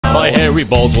My hairy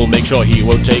balls will make sure he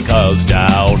won't take us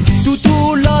down.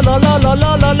 La la la la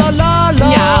la la la la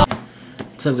la.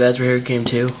 What's up, guys? We're here at Game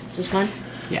 2. Is this mine?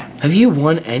 Yeah. Have you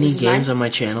won any games on my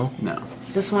channel? No.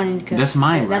 This one you could. That's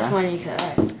mine, That's bruh. one you could.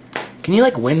 Alright. Can you,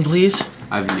 like, win, please?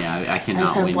 I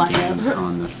cannot have win black games out.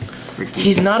 on the freaking...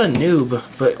 He's not a noob,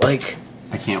 but, like...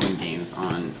 I can't win games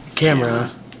on... camera.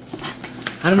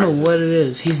 I don't know what it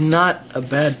is. He's not a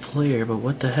bad player, but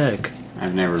what the heck?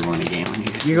 I've never won a game on you.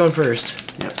 You're going first.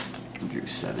 Yep. Drew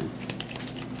 7.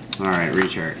 Alright,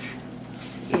 recharge.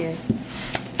 Yeah.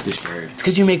 Discharge. It's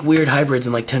because you make weird hybrids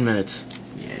in, like, 10 minutes.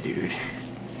 Yeah, dude.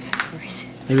 Hybrid.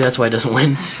 Maybe that's why it doesn't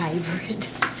win. Hybrid.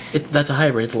 That's a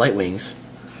hybrid. It's light wings.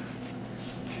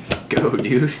 Go,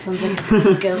 dude. Sounds like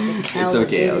a goat and cow. It's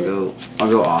okay, I'll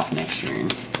go off next turn.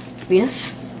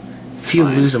 Venus? If you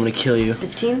Fine. lose, I'm gonna kill you.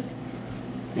 15?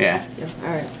 Yeah. Yeah.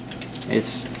 Alright.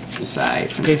 It's aside.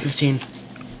 Okay, 15.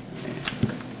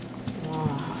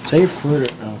 Wow. Is that your foot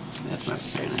or no? That's my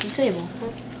It's plan. the table.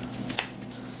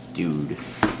 Dude,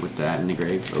 with that in the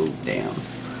grave. Oh, damn.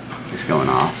 It's going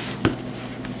off.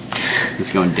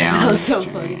 It's going down. That was so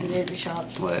next turn. funny today at the shop.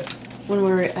 What? When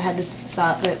we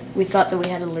thought that we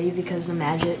had to leave because the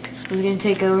magic was gonna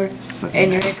take over,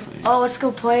 and you're like, "Oh, let's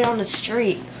go play it on the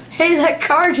street." Hey, that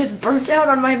car just burnt out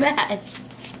on my mat. What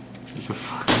the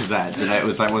fuck was that?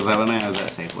 Was that when I was at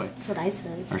Safeway? That's what I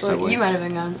said. Or Well, Subway. you might have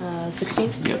been gone.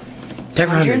 16. Yep. Take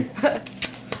 100.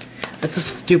 That's the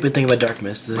stupid thing about Dark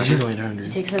Mist. Is she's only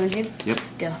 100. Take 17. Yep.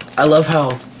 Go. I love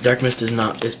how Dark Mist is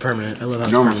permanent. I love how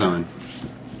it's Normal permanent.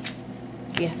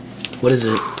 summon. Yeah. What is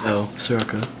it? Oh,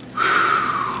 Soroka.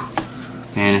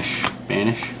 Banish.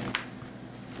 Banish.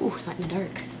 Ooh, light in the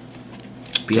dark.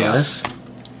 BLS.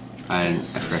 I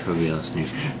forgot who BLS knew.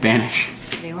 Banish.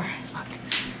 They were. Fuck.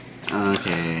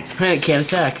 Okay. Hey, it can't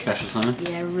attack. Special summon?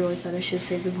 Yeah, I really thought I should have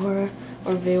saved the Bora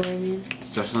or VayuSworn. I mean.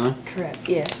 Special summon? Correct.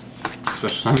 Yeah.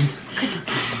 Special summon?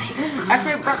 I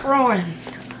feel back rolling.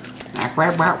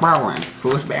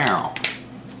 Foolish barrel.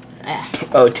 Ah.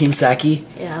 Oh, Team Saki.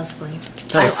 Yeah, that was funny.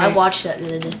 That was I watched that the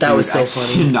other day. That was so I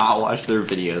funny. cannot watch their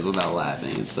videos without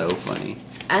laughing. It's so funny.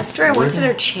 After I went to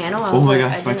their channel, I Oh was my like,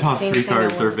 I gosh, my didn't top see 3 anything I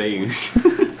cards are wanted.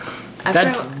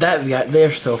 Vayus. Yeah,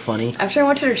 they're so funny. After I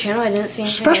went to their channel, I didn't see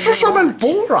anything. Special I summon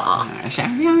didn't Bora.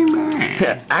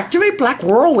 Activate Black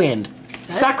Whirlwind.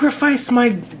 Sacrifice my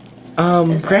Is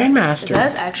Grandmaster. that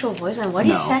his actual voice? And why do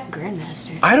you No. sack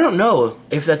Grandmaster? I don't know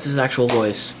if that's his actual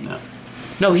voice. No.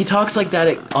 No, he talks like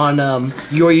that on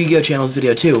your Yu-Gi-Oh! Channel's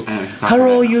video too. I know, he talks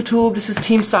Hello, like that. YouTube. This is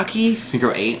Team Saki.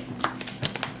 Synchro 8.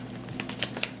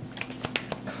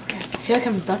 I feel like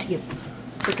I'm about to get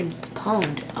freaking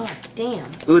pwned. Oh, damn.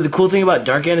 Ooh, the cool thing about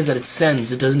Dark End is that it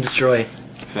sends. It doesn't destroy.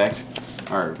 Effect.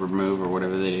 Or remove, or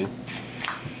whatever they do.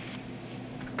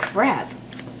 Crap.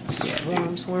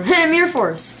 Yeah, Swarm. Mirror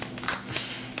Force.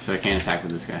 So I can't attack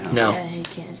with this guy, huh? No. Yeah, he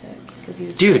can't attack. Cause he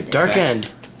was Dude, dead. Dark Effect. End.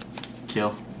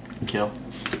 Kill. Kill.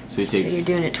 So you So take... you're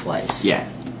doing it twice. Yeah.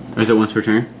 Or is it once per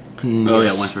turn? Oh yeah,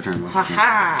 Yes. once per turn. Ha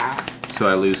ha. So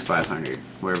I lose 500,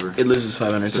 wherever. It loses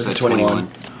 500. So it's a it's 21.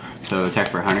 So attack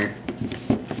for 100.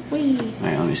 Whee.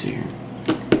 Alright, let me see here.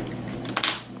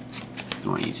 I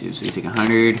want you to. So you take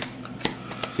 100.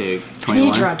 Take Can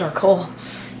you 21. draw a dark hole?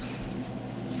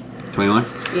 21.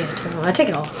 Yeah, 21. I take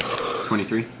it all.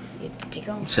 23. Yeah, take it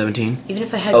all. 17. Even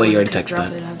if I had Oh, one, you already I could attacked drop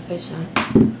that. it, I have a face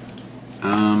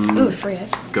down. Ooh, free egg.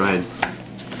 Go ahead.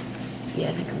 Yeah,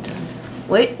 I think I'm done.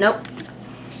 Wait, nope.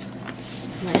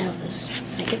 I might have this.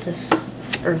 I get this.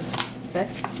 Earth.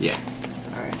 Effect? Yeah.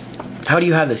 Alright. How do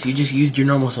you have this? You just used your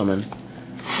normal summon.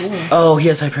 Ooh. Oh,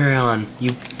 yes, Hyperion.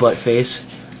 You butt face.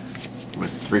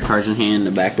 With 3 cards in hand,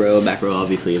 the back row. Back row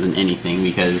obviously isn't anything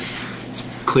because it's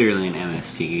clearly an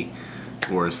MST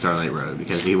or a Starlight Road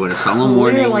because he would have Solemn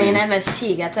Warning. Literally an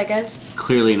MST. Got that, guys?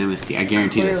 Clearly an MST. I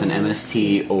guarantee that's an Clearly an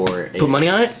MST or a Put money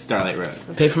on it? Starlight Road.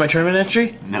 Pay for my tournament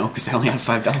entry? No, because I only have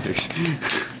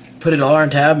 $5. Put it all on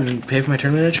tab and pay for my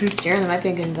tournament entry? Jaren, that might be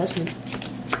a good investment.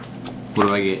 What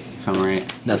do I get if I'm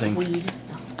right? Nothing. Weed.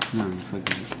 No. No,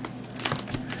 fucking.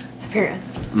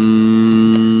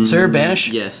 Hyperion. Sir, banish?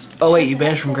 Yes. Oh, wait, you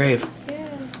banished from grave. Yeah.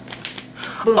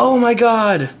 Boom. Oh my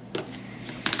god.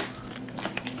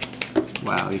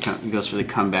 Wow, he goes for the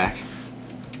comeback.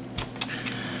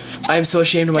 I'm so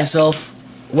ashamed of myself.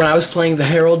 When I was playing the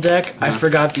Herald deck, I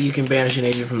forgot that you can banish an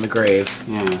agent from the grave.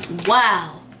 Yeah.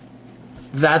 Wow.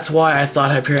 That's why I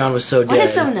thought Hyperion was so Why did dead.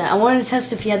 summon that? I wanted to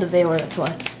test if he had the VayuSworn, that's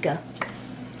why. Go.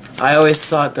 I always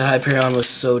thought that Hyperion was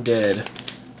so dead.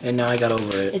 And now I got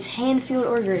over it. It's hand, field,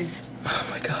 or grave. Oh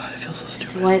my god, I feel so That's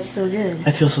stupid. why it's so good.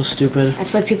 I feel so stupid.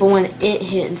 That's why people want it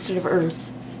hit instead of Earth.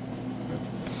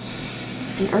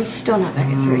 And Earth's still not back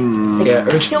at 3. They Yeah,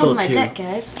 Earth's killed still my 2. deck,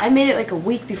 guys. I made it like a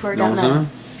week before it got No meta.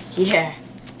 one's Yeah.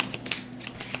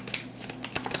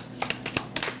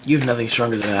 You have nothing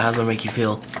stronger than that. How does that make you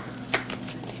feel?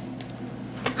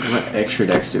 What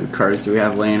extra cards do we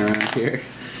have laying around here?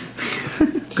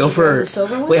 Go for. the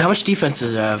silver one? Wait, how much defense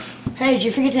does it have? Hey, did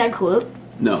you forget to add Quote?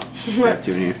 No, we have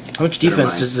 2 in here. How much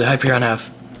defense does the Hyperion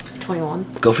have?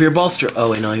 21. Go for your ball stroke.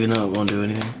 Oh wait, no, even though it won't do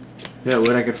anything. Yeah,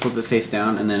 what, I could flip it face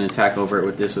down and then attack over it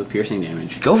with this with piercing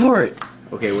damage. Go for it.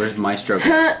 Okay, where's my stroke?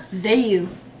 Vayu.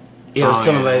 Yeah, it was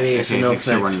summoned by okay, me, so no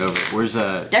still effect. run it over. Where's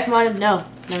Deck modded? No.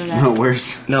 None of that. no?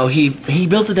 Where's No, he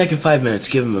built the deck in 5 minutes.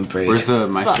 Give him a break. where's the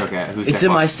my Fuck. stroke at? Who's It's deck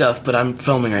in my box? stuff, but I'm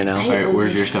filming right now. I hate Alright,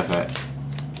 where's losing. your stuff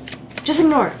at? Just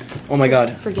ignore it. Oh my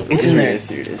god. Forget It's it. in Here there. it is.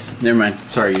 Here it is. Never mind.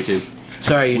 Sorry, YouTube.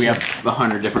 Sorry, We YouTube. have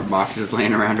 100 different boxes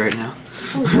laying around right now.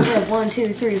 Oh, we have 1,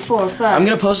 2, 3, 4, 5. I'm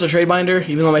gonna post a trade binder,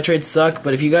 even though my trades suck.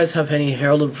 But if you guys have any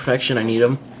Herald of Perfection, I need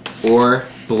them. Or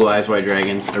Blue Eyes White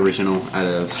Dragons original out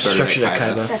of Structure Deck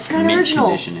Kaiba. That's not Mint original.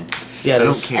 condition. Yeah, it I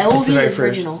is. don't care. It's the LV very is first.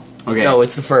 original. Okay. No,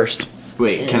 it's the first.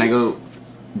 Wait, It can I is. go,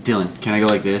 Dylan? Can I go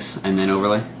like this and then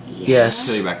overlay? Yes.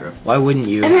 Kill your back row. Why wouldn't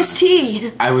you?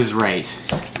 MST. I was right.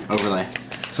 Overlay.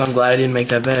 So I'm glad I didn't make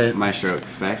that bet. My stroke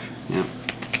effect. Yep.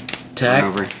 Tag.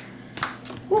 Run over.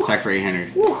 Attack for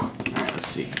 800. Woo. Alright, let's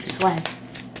see. Swag.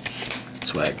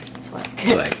 Swag. Swag.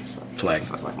 Swag. Swag.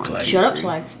 Swag. Swag. Shut up,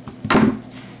 swag.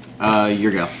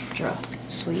 Your go. Draw.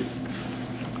 Sweet.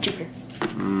 Jupiter.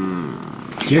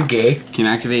 You're gay. Can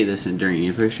I activate this during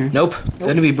your first turn? Nope.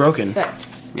 Then it'd be broken. Effect.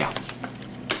 Yeah.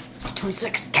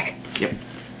 26. Take it. Yep.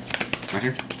 My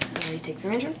turn? You take the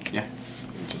ranger? Yeah.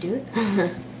 Did you do it?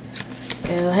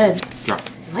 Go ahead. Draw.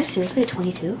 Am I seriously at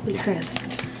 22? Holy crap.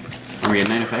 Are we at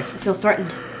 9 effect? I feel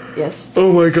threatened. Yes.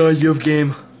 Oh my god, you have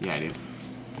game. Yeah, I do.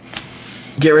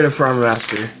 Get rid of Farm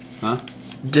Master. Huh?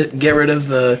 Get rid of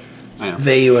the I know.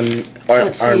 Vayu and So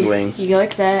let's Armed see. Wing. You go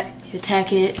like that, you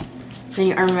attack it, then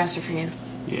you Armor Master for game.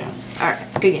 Yeah.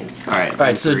 Alright, good game. Alright.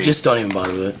 Alright, so three. just don't even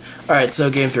bother with it. Alright, so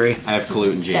game 3. I have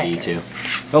Kalute and JD That too.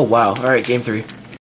 goes. Oh wow. Alright, game 3.